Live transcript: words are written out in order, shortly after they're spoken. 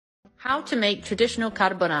How to make traditional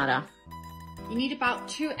carbonara. You need about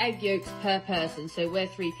 2 egg yolks per person, so we're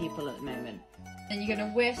 3 people at the moment. Then you're going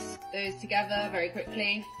to whisk those together very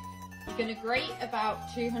quickly. You're going to grate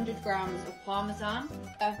about 200 grams of parmesan.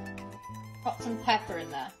 Put some pepper in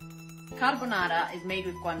there. Carbonara is made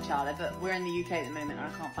with guanciale, but we're in the UK at the moment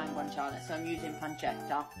and I can't find guanciale, so I'm using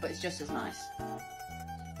pancetta, but it's just as nice.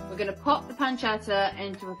 We're going to pop the pancetta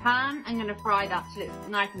into a pan and going to fry that till it's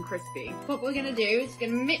nice and crispy. What we're going to do is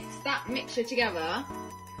going to mix that mixture together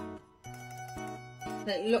so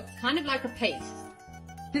it looks kind of like a paste.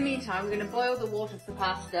 In the meantime, we're going to boil the water for the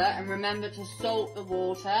pasta and remember to salt the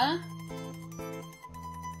water.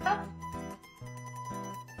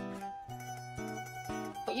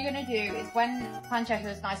 What you're going to do is when pancetta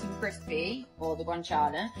is nice and crispy, or the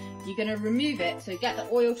guanciale, you're going to remove it, so get the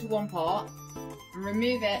oil to one pot, and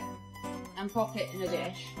remove it and pop it in a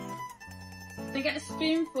dish. Then get a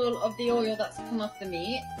spoonful of the oil that's come off the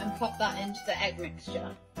meat and pop that into the egg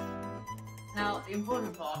mixture. Now, the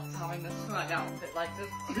important part is having the swag outfit like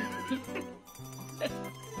this.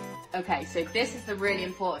 Okay, so this is the really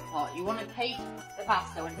important part. You want to take the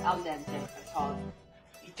pasta when it's al dente, it's hard.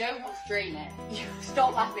 You don't want to strain it.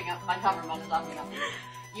 Stop laughing at my cameraman is laughing at me.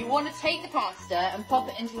 You want to take the pasta and pop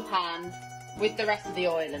it into the pan with the rest of the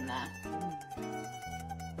oil in there.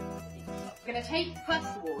 We're going to take the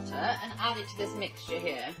pasta water and add it to this mixture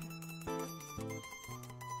here.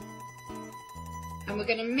 And we're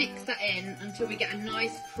going to mix that in until we get a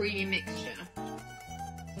nice creamy mixture.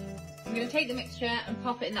 I'm going to take the mixture and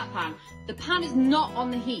pop it in that pan. The pan is not on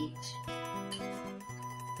the heat.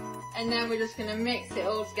 And then we're just going to mix it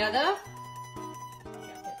all together.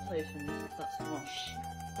 Get close and that's wash.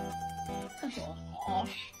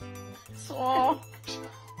 Wash. Soft.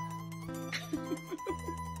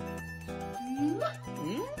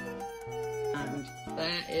 And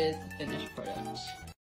there is the finished product.